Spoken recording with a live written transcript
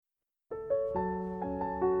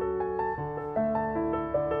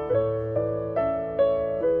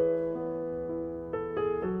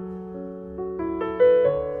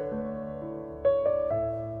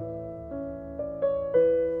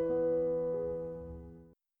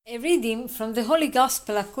A reading from the Holy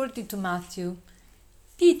Gospel according to Matthew.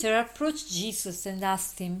 Peter approached Jesus and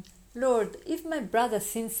asked him, "Lord, if my brother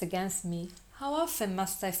sins against me, how often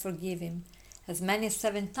must I forgive him? As many as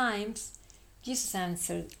 7 times?" Jesus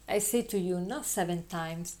answered, "I say to you, not 7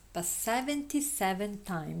 times, but 77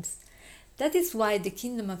 times. That is why the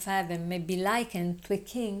kingdom of heaven may be likened to a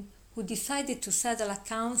king who decided to settle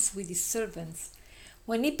accounts with his servants.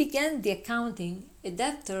 When he began the accounting, a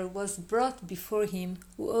debtor was brought before him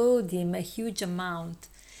who owed him a huge amount.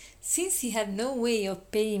 Since he had no way of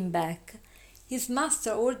paying back, his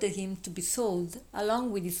master ordered him to be sold,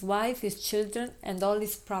 along with his wife, his children, and all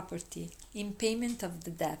his property, in payment of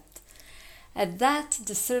the debt. At that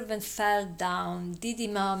the servant fell down, did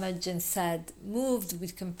him homage, and said, moved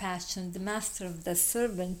with compassion, the master of that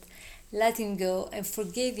servant let him go and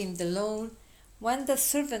forgave him the loan. When the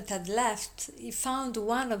servant had left, he found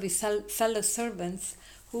one of his fellow servants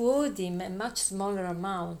who owed him a much smaller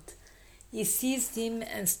amount. He seized him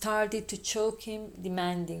and started to choke him,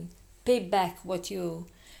 demanding, "Pay back what you owe."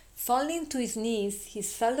 Falling to his knees,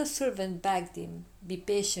 his fellow servant begged him, "Be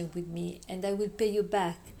patient with me, and I will pay you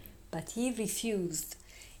back." But he refused.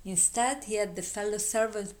 Instead, he had the fellow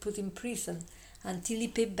servant put in prison until he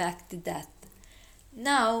paid back the debt.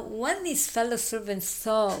 Now, when his fellow servants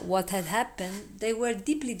saw what had happened, they were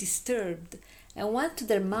deeply disturbed and went to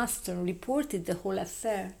their master and reported the whole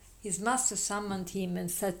affair. His master summoned him and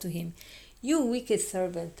said to him, "You wicked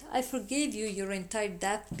servant, I forgave you your entire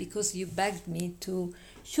debt because you begged me to.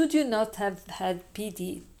 Should you not have had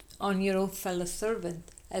pity on your own fellow servant,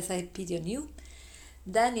 as I had pity on you?"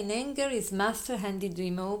 Then in anger his master handed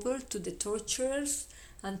him over to the torturers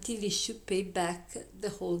until he should pay back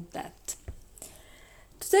the whole debt.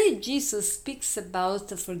 Today Jesus speaks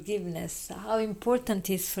about forgiveness, how important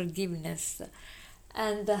is forgiveness,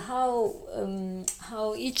 and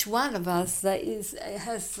how each one of us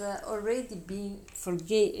has already been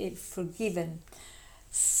forgiven.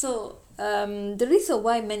 So the reason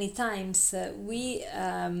why many times we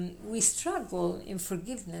struggle in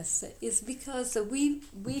forgiveness is because we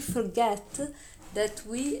forget that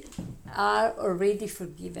we are already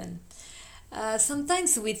forgiven.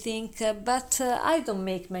 Sometimes we think, but I don't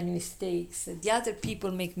make many mistakes. The other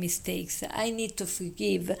people make mistakes. I need to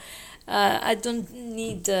forgive. I don't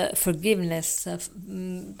need forgiveness.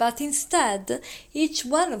 But instead, each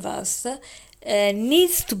one of us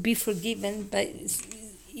needs to be forgiven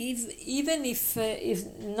even if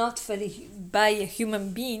not by a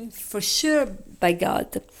human being, for sure by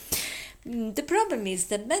God. The problem is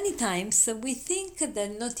that many times we think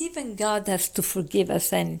that not even God has to forgive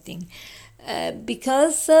us anything.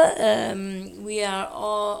 Because we are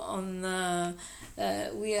all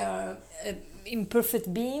we are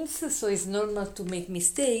imperfect beings, so it's normal to make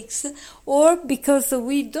mistakes, or because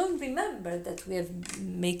we don't remember that we are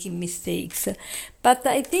making mistakes. But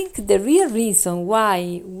I think the real reason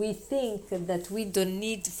why we think that we don't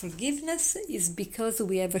need forgiveness is because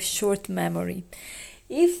we have a short memory.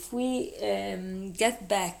 If we get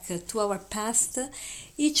back to our past,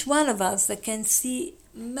 each one of us can see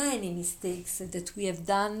many mistakes that we have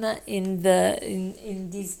done in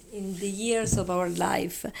the years of our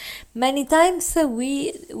life. Many times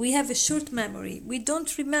we have a short memory. We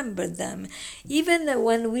don't remember them. Even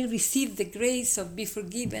when we receive the grace of be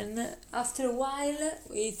forgiven, after a while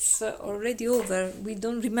it's already over. We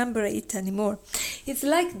don't remember it anymore. It's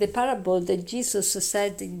like the parable that Jesus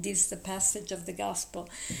said in this passage of the Gospel.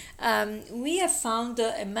 We have found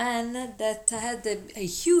a man that had a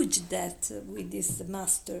huge debt with his master,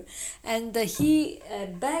 and he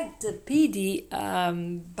begged pity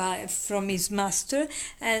from his master,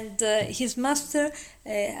 and his master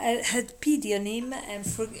had pity on him and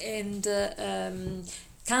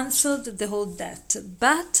cancelled the whole debt.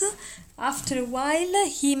 But after a while,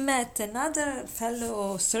 he met another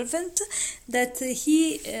fellow servant that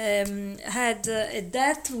he had a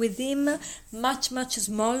debt with him much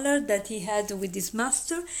smaller than he had with his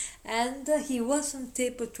master, and he wasn't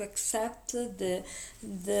able to accept the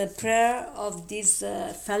prayer of this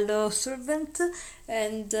fellow servant,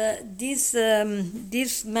 and this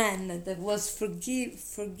man that was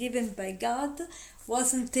forgiven by God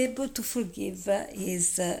wasn't able to forgive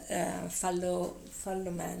his fellow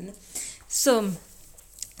man. So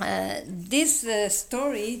this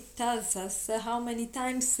story tells us how many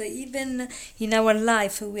times even in our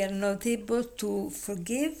life we are not able to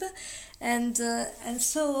forgive, and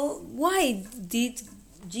so why did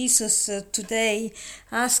Jesus today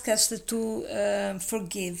ask us to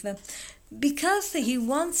forgive? Because he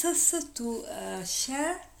wants us to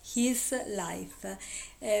share his life.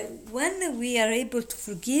 When we are able to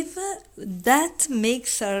forgive, that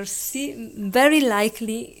makes us very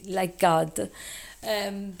likely like God.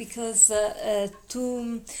 Because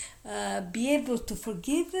to be able to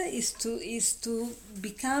forgive is to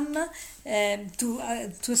become to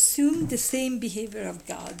assume the same behavior of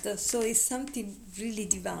God. So it's something really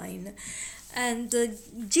divine. And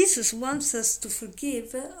Jesus wants us to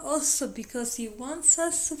forgive also because he wants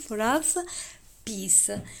us, for us, peace.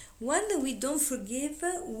 When we don't forgive,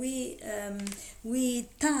 we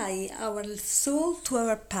tie our soul to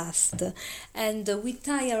our past, and we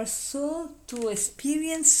tie our soul to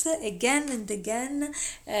experience again and again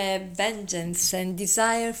vengeance and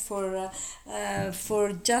desire for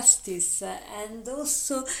justice, and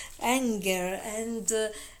also anger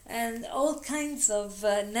and all kinds of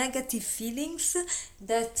negative feelings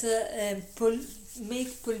that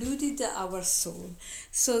make polluted our soul.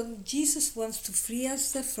 So Jesus wants to free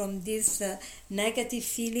us from these negative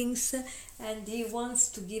feelings, and he wants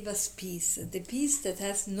to give us peace, the peace that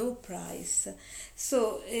has no price.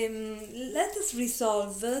 So let us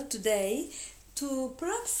resolve today to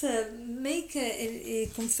perhaps make a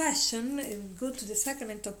confession, go to the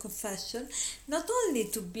sacrament of confession, not only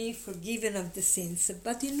to be forgiven of the sins,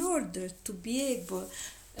 but in order to be able,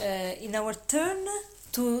 in our turn,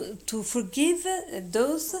 to forgive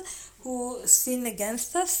those who sin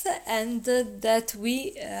against us, and that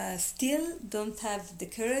we still don't have the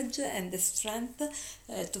courage and the strength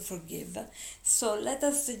to forgive. So let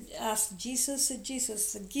us ask Jesus,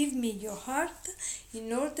 give me your heart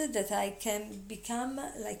in order that I can become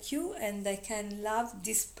like you and I can love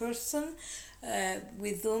this person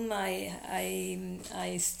with whom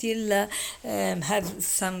I still have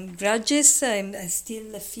some grudges. I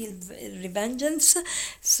still feel revengeance,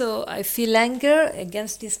 so I feel anger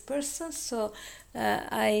against this person. So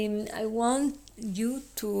I want you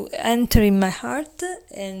to enter in my heart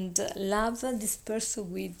and love this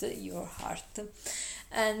person with your heart.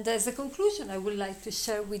 And as a conclusion, I would like to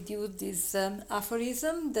share with you this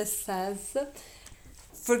aphorism that says,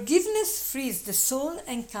 "Forgiveness frees the soul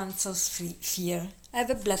and cancels fear." Have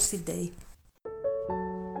a blessed day.